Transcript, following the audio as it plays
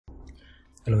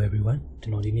Hello everyone.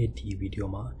 Today in this video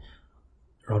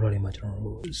router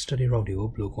study route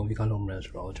configure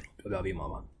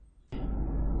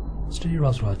study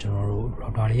route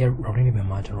routing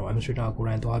administrator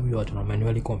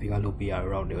manually configure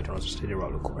route study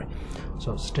route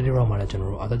so study route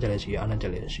other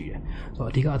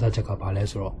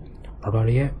so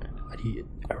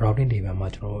routing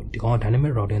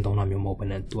dynamic routing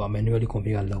manually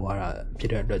configure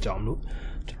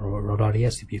router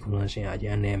CPU connection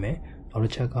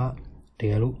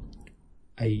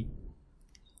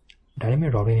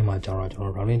dynamic routing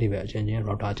routing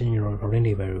routing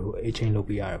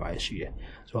chain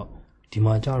so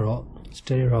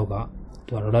steady route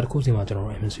router configure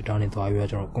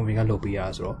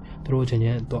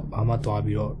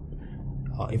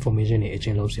information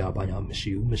chain security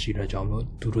secure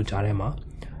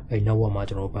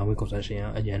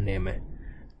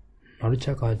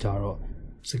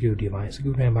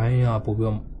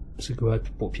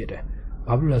logical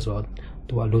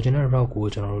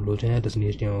route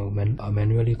destination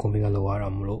manually configure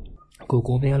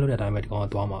configure time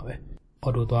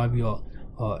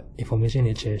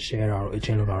information share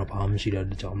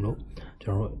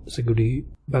security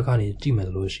back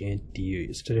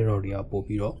steady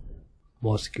route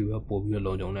more secure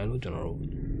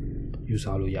use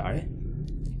configure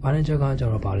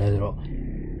administrator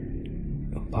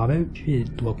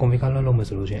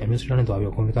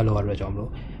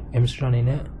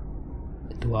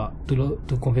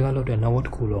to configure the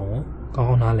network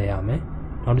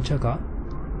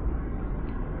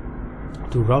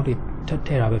to route it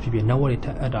network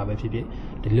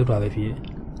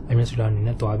administrator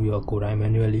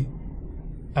manually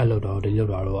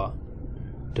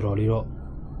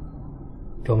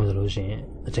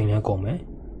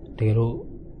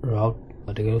route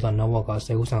network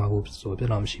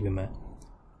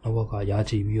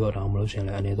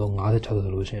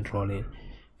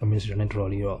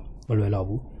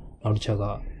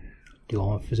administrator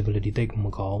trolley feasibility take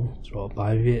so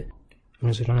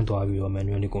administrator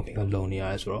manually configure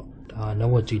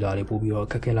network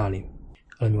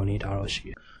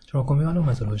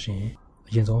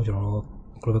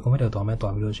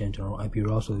global IP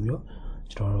route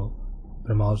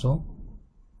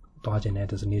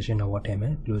destination network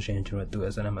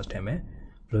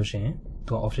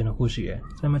to option option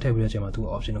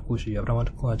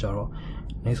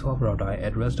next router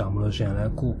address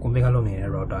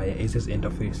configure router access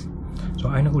interface so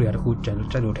I know configure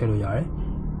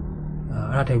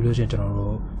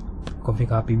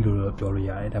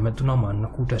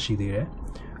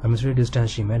administrative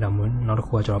distance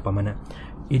permanent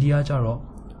area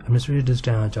administrative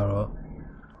distance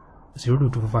 0 to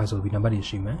 255 so number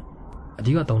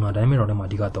dynamic router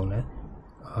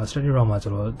study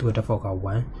route to a default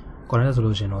 1 connect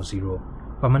solution or 0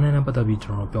 permanent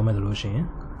solution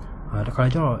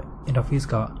interface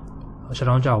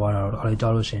shutdown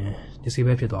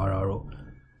disable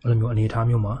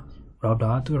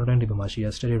router to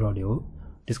study route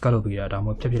discard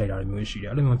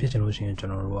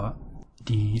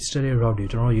the study route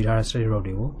study route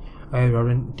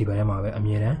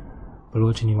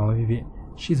below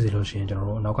she's the solution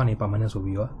now can permanent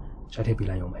chat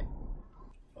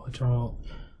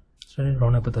study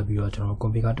round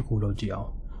configure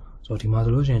so the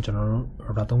solution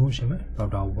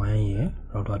router 1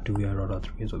 router 2 router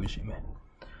 3 so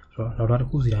router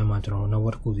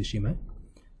network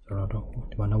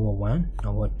network 1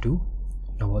 network 2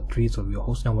 network 3 so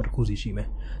host network router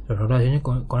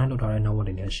connect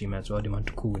network so demand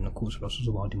configure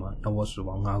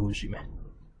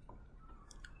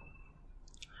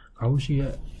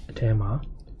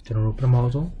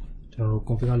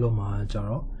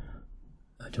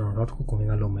route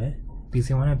configure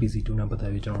PC1 and PC2 number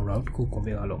route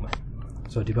configure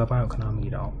so the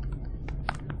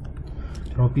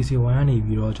PC1 and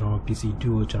PC2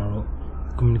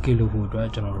 communicate route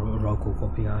configure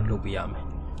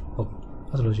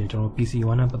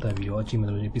PC1 and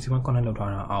PC1 connect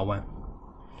R1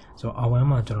 so R1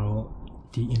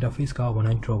 the interface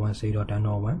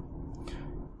 192.1.10.1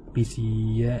 PC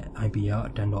IP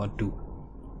 10.2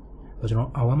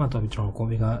 so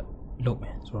configure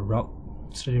so route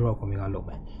study route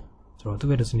configure so to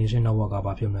get destination network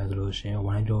resolution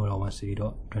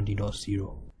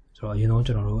 192.1.20.0 so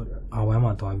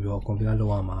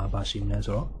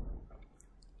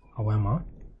configure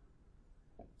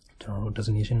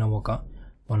destination network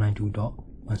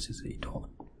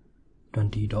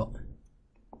 192.168.20.0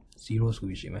 so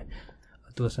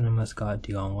to SMS card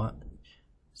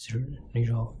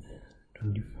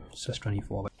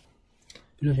 0.24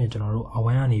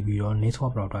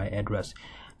 network router address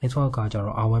next one ကကြ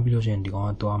တော့ R1 ပြီးလို့ရှိရင်ဒီကောင်က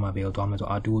သွားမှာပဲသွားမယ်ဆို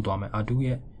R2 ကိုသွားမယ် R2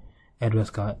 ရဲ့ address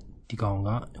ကဒီကောင်က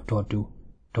 .2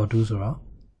 ဆိုတော့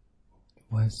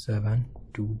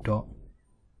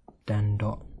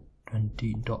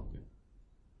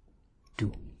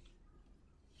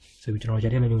 172.10.20.2 ဆိုပြီးကျွန်တော်ရို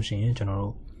က်ထည့်လိုက်လို့ရှိရင်ကျွန်တော်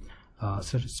တို့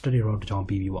study route တစ်ချောင်း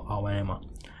ပြီးပြီပေါ့ R1 ထဲမှာ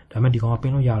ဒါပေမဲ့ဒီကောင်ကပ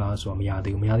င်းလို့ရလားဆိုတော့မရ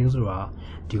သေးဘူးဆိုတာ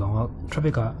ဒီကောင်က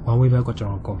traffic က one way back ကိုကျွန်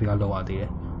တော် configure လုပ်ရသေးတယ်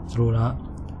ဆိုတော့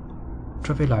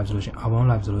traffic live ဆိုလို့ရှိရင် R1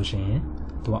 live ဆိုလို့ရှိရင်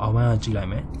သူက R1 ကကြည့်လိုက်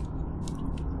မယ်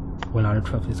ဝင်လာတဲ့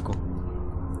traffic ကို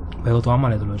ဘယ်လိုသွားမှ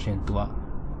လဲဆိုလို့ရှိရင်သူက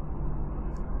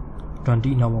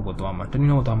20 network ကိုသွားမှာ20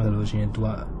 network သွားမယ်ဆိုလို့ရှိရင်သူက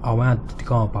R1 ကဒီ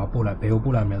ကောင်ကိုပို့လိုက်ဘယ်ကို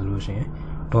ပို့လိုက်မလဲဆိုလို့ရှိရင်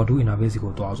 .2 interface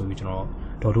ကိုသွားဆိုပြီးကျွန်တော်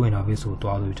 .2 interface ကို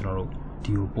သွားဆိုပြီးကျွန်တော်တို့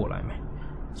ဒီကိုပို့လိုက်မယ်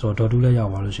ဆိုတော့ .2 လည်းရော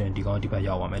က်သွားလို့ရှိရင်ဒီကောင်ဒီဘက်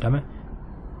ရောက်သွားမယ်ဒါပေမဲ့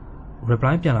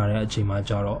reply ပြန်လာတဲ့အချိန်မှာ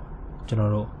ကျတော့ကျွန်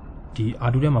တော်တို့ဒီ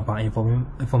R2 ထဲမှာဘာ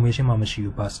information မှမရှိ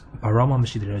ဘူးဘာ route မှမ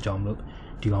ရှိတဲ့အကြောင်းမလို့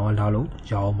ဒီကောင်ကလာလို့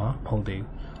ရအောင်မှာမဟုတ်သေးဘူး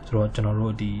ဆိုတော့ကျွန်တော်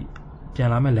တို့ဒီပြန်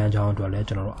လာမဲ့လမ်းကြောင်းအတွက်လည်း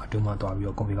ကျွန်တော်တို့ R2 မှာသွားပြီး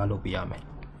တော့ configure လုပ်ပေးရမယ်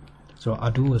ဆိုတော့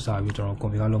R2 ကိုစာပြီးကျွန်တော်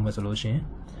configure လုပ်မယ်ဆိုလို့ရှိရင်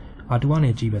R2 ကနေ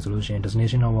ကြည့်ပဲဆိုလို့ရှိရင်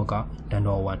destination network က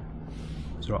 10.1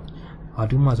 ဆိုတော့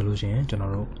R2 မှာဆိုလို့ရှိရင်ကျွန်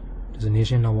တော်တို့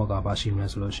destination network ကဘာရှိမလဲ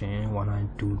ဆိုလို့ရှိရင်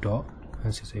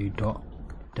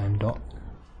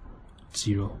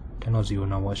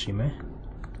 192.168.10.0 network ရှိမယ်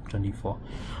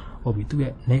24ဟုတ်ပြီသူ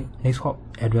ရဲ့ next hop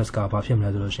address ကဘာဖြစ်မလဲ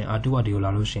ဆိုလို့ရှိရင် R2 ကဒီကိုလာ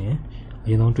လို့ရှိရင်အ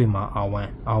ရင်ဆုံးတွေ့မှာ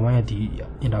R1 ရဲ့ဒီ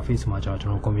interface မှာကျွန်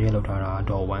တော် configure လုပ်ထားတာ .1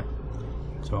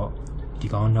 ဆိုတော့ဒီ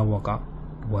ကောင် network က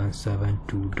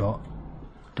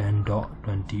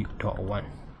 172.10.20.1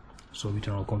 ဆိုပြီးကျွ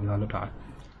န်တော် configure လုပ်ထားတယ်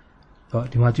ဆိုတော့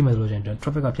ဒီမှာကြည့်မယ်ဆိုလို့ရှိရင်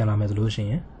traffic ကပြန်လာမယ်ဆိုလို့ရှိ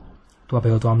ရင်သူကဘ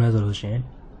ယ်ကိုသွားမလဲဆိုလို့ရှိရင်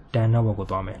10 network ကို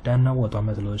သွားမယ်10 network သွားမ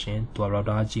ယ်ဆိုလို့ရှိရင်သူက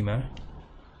router ကြည့်မယ်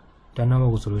10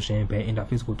 network ကိုဆိုလို့ရှိရင်ဘယ်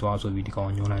interface ကိုသွားဆိုပြီးဒီကော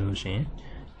င်ညွှန်းလိုက်လို့ရှိရင်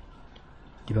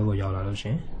ဒီဘက်ကိုရောက်လာလို့ရှိ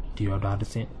ရင်ဒီ router တ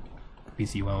စ်ဆင့်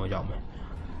PC1 ကိုရောက်မယ်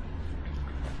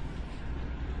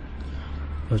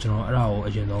ကျွန်တော်အဲ့ဒါကို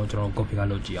အရင်ဆုံးကျွန်တော် configure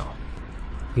လုပ်ကြည့်အောင်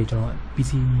okay ကျွန်တော်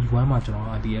PC1 မှာကျွန်တော်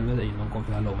IP address အရင်ဆုံး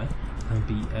configure လုပ်မယ် IP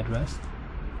address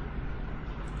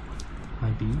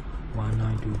IP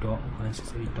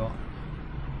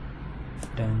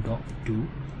 192.168.10.2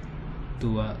 သူ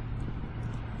က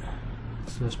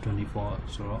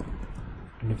 /24 ဆိုတော့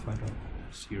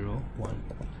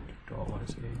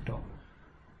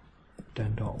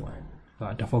 25.01.168.10.1 က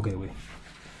default gateway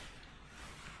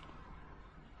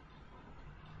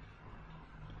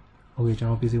okay ကျွန်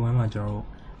တော် PC1 မှာကျွန်တော်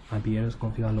IP address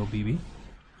configure လုပ်ပြီးပြီ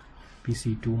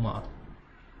PC2 မှာ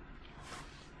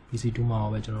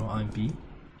ပဲကျွန်တော် IP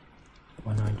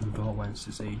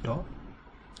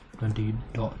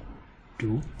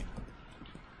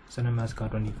 192.168.20.2 sender mask က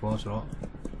 24 ဆိုတော့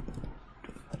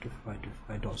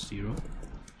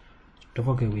 25.25.0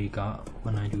 default gateway က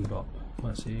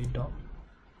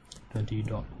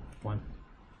 192.168.20.1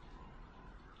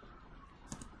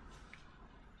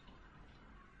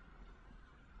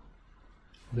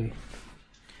 okay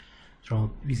ကျွန်တော်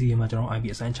PC မှာကျွန်တော် IP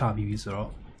assign ချပြီးပြီဆိုတော့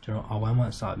ကျွန်တော် R1 မှာ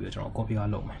စပြီးတော့ကျွန်တော် configure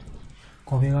လုပ်မယ်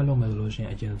configure လုပ်မယ်ဆိုလို့ရှိရင်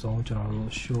အရင်ဆုံးကျွန်တော်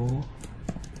တို့ show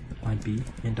IP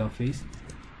interface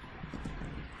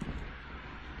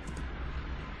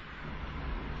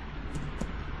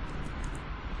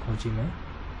ခေါ်ကြည့်မယ်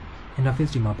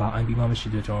interface ဒီမှာဘာ IP မှမရှိ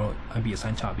သေးတော့ကျွန်တော် IP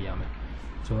assign ချပေးရမယ်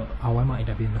ဆိုတော့ R1 မှာ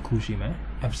interface နှစ်ခုရှိမယ်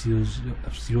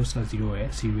F0/0 ရဲ့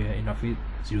serial interface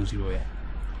 00ရဲ့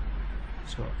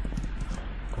ဆိုတော့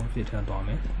config ထည့်သွားမ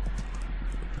ယ်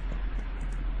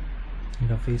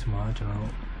interface မှာကျွန်တော်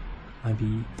တို့ IP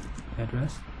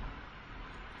address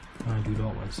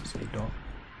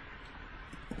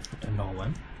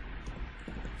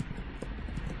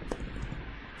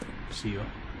 192.168.10.1 0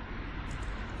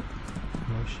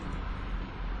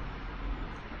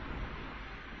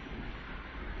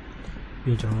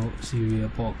 ပြီးကျွန်တော်တို့ serial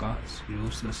port က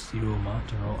 0/0 မှာ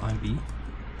ကျွန်တော်တို့ IP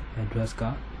address က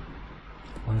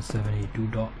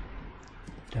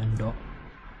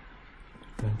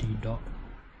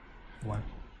 172.10.20.1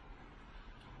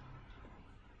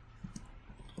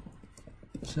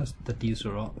 just 30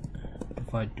 ဆိုတော့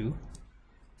 252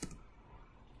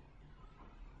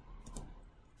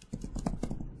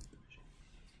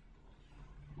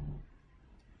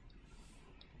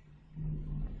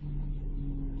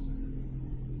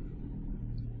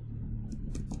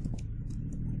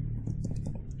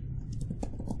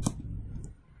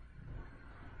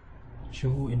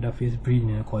 show interface brief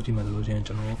နဲ့ခေါ်ကြည့်မယ်ဆိုလို့ရှိရင်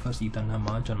ကျွန်တော်တို့ first ethernet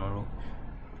မှာကျွန်တော်တို့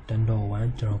 10.1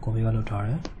 ကျွန်တော် configure လုပ်ထားတ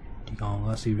ယ်ဒီကောင်က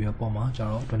serial port မှာကျွန်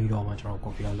တော် 20.1 ကျွန်တော်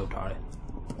configure လုပ်ထားတယ်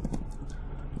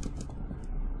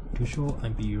to show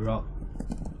IP route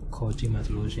ခေါ်ကြည့်မှ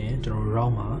ဆိုလို့ရှိရင်ကျွန်တော်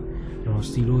route မှာကျွန်တော်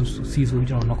C ဆိုပြီး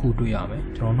ကျွန်တော်နှစ်ခုတွေ့ရမယ်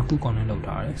ကျွန်တော်နှစ်ခု connect လုပ်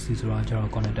ထားတယ် C ဆိုတာကျွန်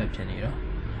တော် connected ဖြစ်နေတာ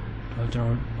တော့ကျွန်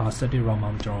တော်ဘာ set route မှာ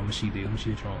ကျွန်တော်မရှိသေးဘူးမ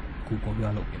ရှိကျွန်တော်ကို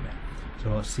configure လုပ်ပေးမယ်ဆို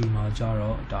တော့ C မှာကျ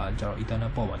တော့ဒါကျတော့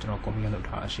Ethernet port မှာကျွန်တော် configure လုပ်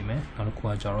ထားတာရှိမယ်နောက်တစ်ခု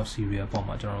ကကျတော့ serial port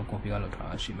မှာကျွန်တော် configure လုပ်ထား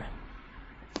တာရှိမယ်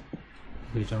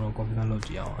ဒီကျွန်တော် configure လုပ်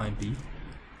ကြည့်အောင် IP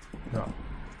အဲ့တော့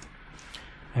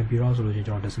IP route ဆိုလို့ရှိရင်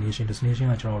ကျွန်တော် destination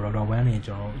ကကျွန်တော် router 1နဲ့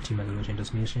ကျွန်တော်အချိန်မှဆိုလို့ရှိရင်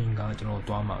destination ကကျွန်တော်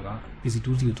သွားမှာက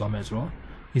PC2C ကိုသွားမယ်ဆိုတော့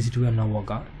PC2 ရဲ့ network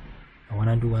က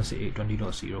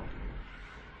 192.168.20.0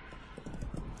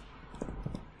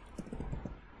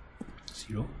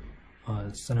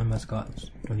 SMS က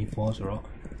 24ဆိုတော့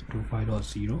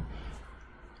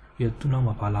 25.0 ပြသူနောက်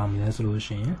မှာဘာလာမလဲဆိုလို့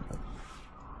ရှိရင်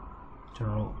ကျွန်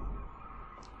တော်တို့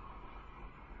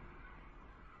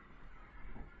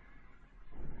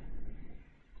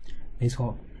next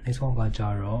hop ကကြ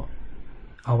တော့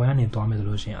R1 ကနေသွားမယ်ဆို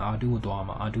လို့ရှိရင် R2 ကိုသွား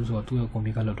မှာ R2 ဆိုတော့သူ့ရဲ့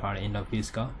configure လုပ်ထားတဲ့ interface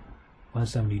က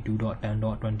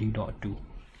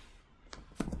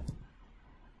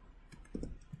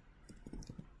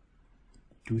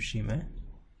 172.10.20.2 ရှိမယ်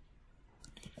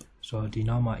ဆိုတော့ဒီ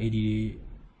နောက်မှာ AD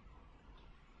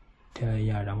ထည့်လိုက်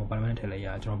ရတာမဟုတ်ပါဘူးထည့်လိုက်ရ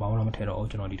ကျွန်တော်ဘာမှမထည့်တော့ဘူး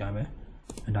ကျွန်တော်ဒီတိုင်းပဲ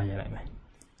enter ရိုက်လိုက်မယ်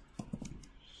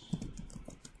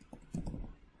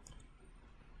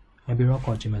IP route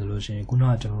ခေါ်ကြည့်မယ်ဆိုလို့ရှိရင်ခုန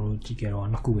ကကျွန်တော်တို့ကြည့်ခဲ့တော့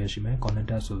နှစ်ခုပဲရှိမယ်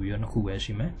connected ဆိုပြီးတော့နှစ်ခုပဲ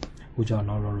ရှိမယ်ခုကြောင့်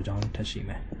နောက်တော့ကြောင်းထပ်ရှိမ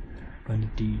ယ်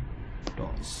 20.0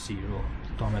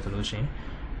 သွားမယ်ဆိုလို့ရှိရင်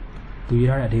သူရေး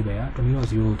ထားတဲ့အဓိပ္ပာယ်က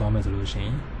 20.0 ကိုသွားမယ်ဆိုလို့ရှိရ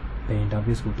င်ဘယ်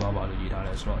interface ကိုသွားပါလို့ရေးထား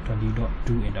လဲဆိုတော့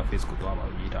 20.2 interface ကိုသွားပါ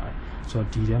လို့ရေးထားတယ်ဆိုတော့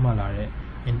ဒီထဲမှာလာတဲ့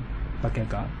packet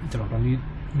ကကျွန်တော်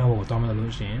20နောက်ကိုသွားမယ်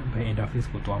လို့ရှိရင်ဘယ် interface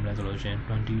ကိုသွားမလဲဆိုလို့ရှိရင်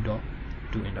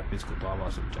 20.2 interface ကိုသွားပါ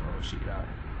ဆိုကျွန်တော်တို့ရှိထားတ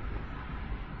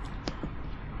ယ်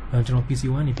ကျွန်တော်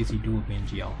PC1 နဲ့ PC2 ကိုပြင်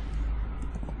ကြည့်အောင်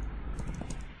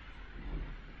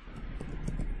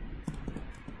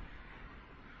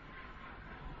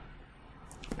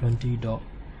20.2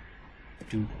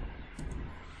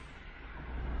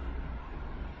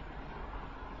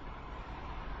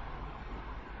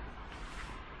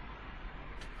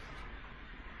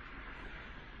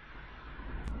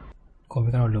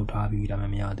 configure တော့လုပ်ထားပြီးဒါမှ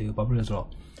မရသေးဘူးဘာဖြစ်လဲဆိုတော့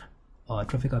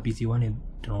traffic က PC1 နဲ့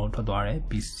ကျွန်တော်ထွက်သွားတယ်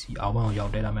PC1 ကိုရော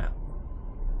က်တယ်ဒါမှ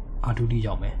R2 တိ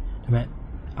ရောက်မယ်ဒါပေမဲ့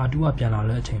R2 ကပြန်လာ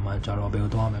တဲ့အချိန်မှာကျတော့ဘယ်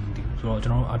ကိုသွားမှမသိဘူးဆိုတော့ကျွ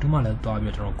န်တော် R2 မှာလည်းသွား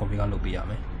ပြီးတော့ကျွန်တော် configure လုပ်ပေးရ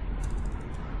မယ်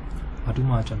R2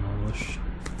 မှာကျွန်တော်တို့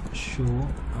show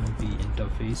IP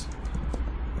interface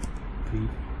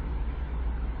brief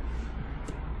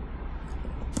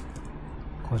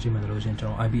ခေါ်ကြည့်မယ်လို့ရှင်ကျွန်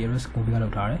တော် IP address configure လု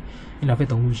ပ်ထားတယ် interface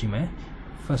 3ခုရှိမယ်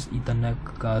first ethernet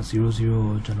က00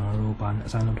ကျွန်တော်တို့ဘာ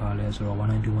assign လုပ်ထားလဲဆိုတော့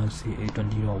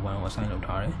 192.168.20.1 ကို assign လုပ်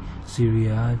ထားတယ်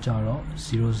serial ကကြတော့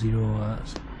00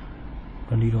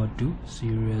က 20.2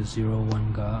 serial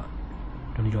 01က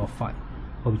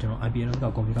 20.5 ဟုတ်ပြီကျွန်တော် IP address က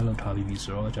configure လုပ်ထားပြီး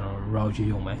ဆိုတော့ကျွန်တော် route ရေး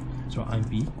ရုံပဲဆိုတော့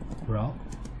IP route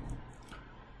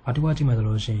အတူတူကြည့်မယ်ဆို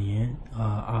လို့ရှိရင်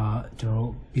ကျွန်တော်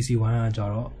တို့ PC1 ကကြ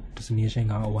တော့ destination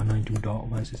က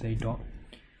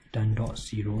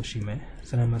 192.168.10.0 ရှိမယ်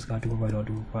SMS က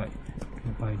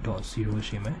 255.255.0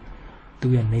 ရှိမယ်သူ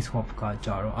ရဲ့ next hop ကကြ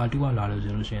တော့ R2 ကလာလို့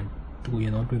ဆိုလို့ရှိရင်သူအရ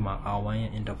င်ဆုံးတွေ့မှာ R1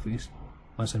 ရဲ့ interface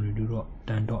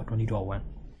 172.10.20.1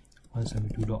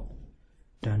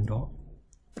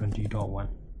 172.10.20.1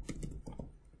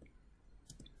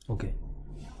 okay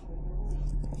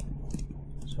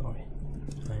sorry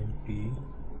IP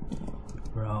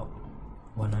route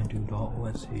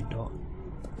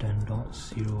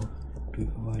 192.168.10.0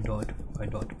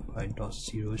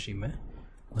 255.255.255.0 ရှိမယ်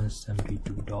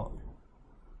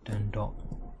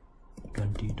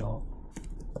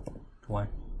 172.10.20.1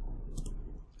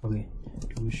 okay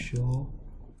to show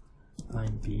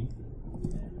IP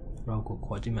route ကို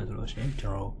ခေါ်ကြည့်မယ်ဆိုလို့ရှိရင်ကျွ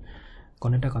န်တော်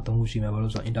connector က3ခုရှိမယ်ဘာ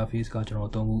လို့ဆိုတော့ interface ကကျွန်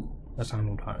တော်3ခု assign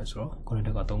လုပ်ထားတယ်ဆိုတော့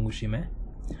connector က3ခုရှိမယ်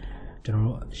ကျွန်တော်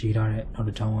တို့ရေးထားတဲ့နောက်တ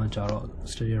စ်ချောင်းကကြတော့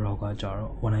static route ကကြ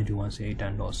တော့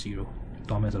 192.168.10.0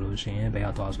 သွားမယ်ဆိုလို့ရှိရင်ဘယ်က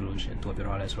သွားဆိုလို့ရှိရင်သူကပြော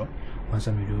ထားလဲဆိုတော့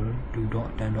 172.10.20.1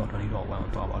 ကို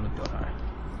သွားပါလို့ပြောထားတယ်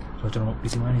ဆိုတော့ကျွန်တော်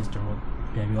PC1 နဲ့ကျွန်တော်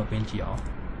ပြန်ပြီးတော့ပြင်ကြည့်အောင်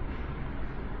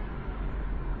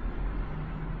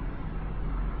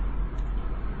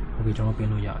โอเคကျွန်တော်ပြင်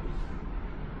လို့ရပြီ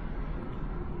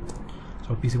ဆို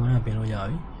တော့ PC1 ကပြင်လို့ရ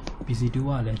ပြီ PC2 က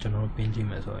လည်းကျွန်တော်ပြင်ကြည့်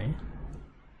မယ်ဆိုရင်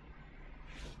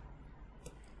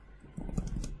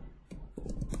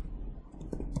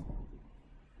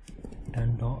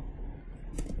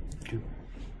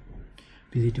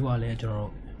PC2 ကလည်းကျွန်တော်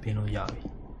တို့ပြင်လို့ရပြီ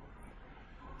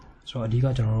ဆိုတော့အဓိက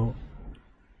ကျွန်တော်တို့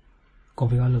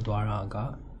configure လုပ်သွားတာက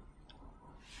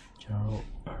ကျွန်တော်တို့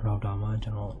router မှာကျွ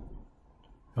န်တော်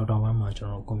router 1မှာကျွန်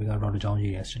တော် configure router ကြောင်း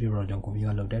ရေးတယ် static router ကြောင်း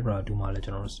configure လုပ်တယ် router 2မှာလည်း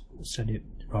ကျွန်တော်တို့ static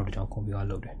router ကြောင့် configure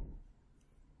လုပ်တယ်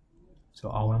ဆို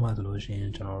တော့ R1 မှာဆိုလို့ရှိရ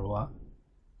င်ကျွန်တော်တို့က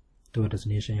သူ့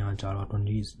destination ကကြာတော့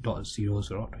 20.0 ဆိုတော့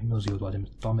 20.0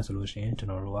 သွားမယ်ဆိုလို့ရှိရင်ကျွ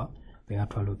န်တော်တို့ကဘယ်က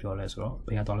ထွက်လို့ပြောလဲဆိုတော့ဘ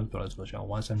ယ်ကသွားလို့ပြောလဲဆိုလို့ရှိရင်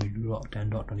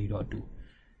 172.10.20.2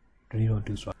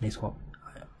 20.2 ဆိုတော့ next hop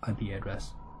IP address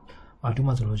R2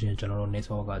 မှာဆိုလို့ရှိရင်ကျွန်တော်တို့ next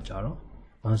hop ကကြာတော့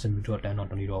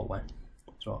 172.10.20.1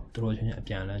 ဆိုတော့သူတို့ချင်းအ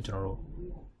ပြန်လန်းကျွန်တော်တို့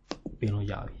ပြင်လို့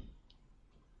ရပြီ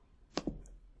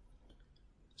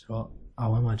ဆိုတော့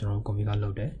R1 မှာကျွန်တော်တို့ configure လု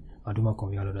ပ်တယ် R2 မှာ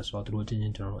configure လုပ်တယ်ဆိုတော့သူတို့ချင်း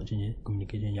ကျွန်တော်တို့အချင်းချင်း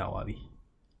communication ရသွားပြီ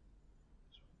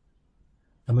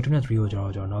number 2 နဲ့ 3 ကိုကျွန်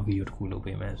တော်နောက် video တစ်ခုလုပ်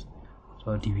ပေးမယ်ဆို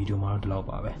တော့ဒီ video မှာတော့ဒီလောက်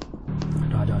ပါပဲ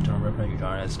ဒါကြောင့်ကျွန်တော် reference ယူ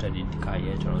ထားတဲ့ study ဒီက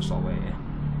ရဲ့ကျွန်တော် software ရဲ့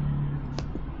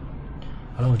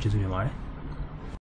အားလုံးကိုကျေးဇူးတင်ပါတယ်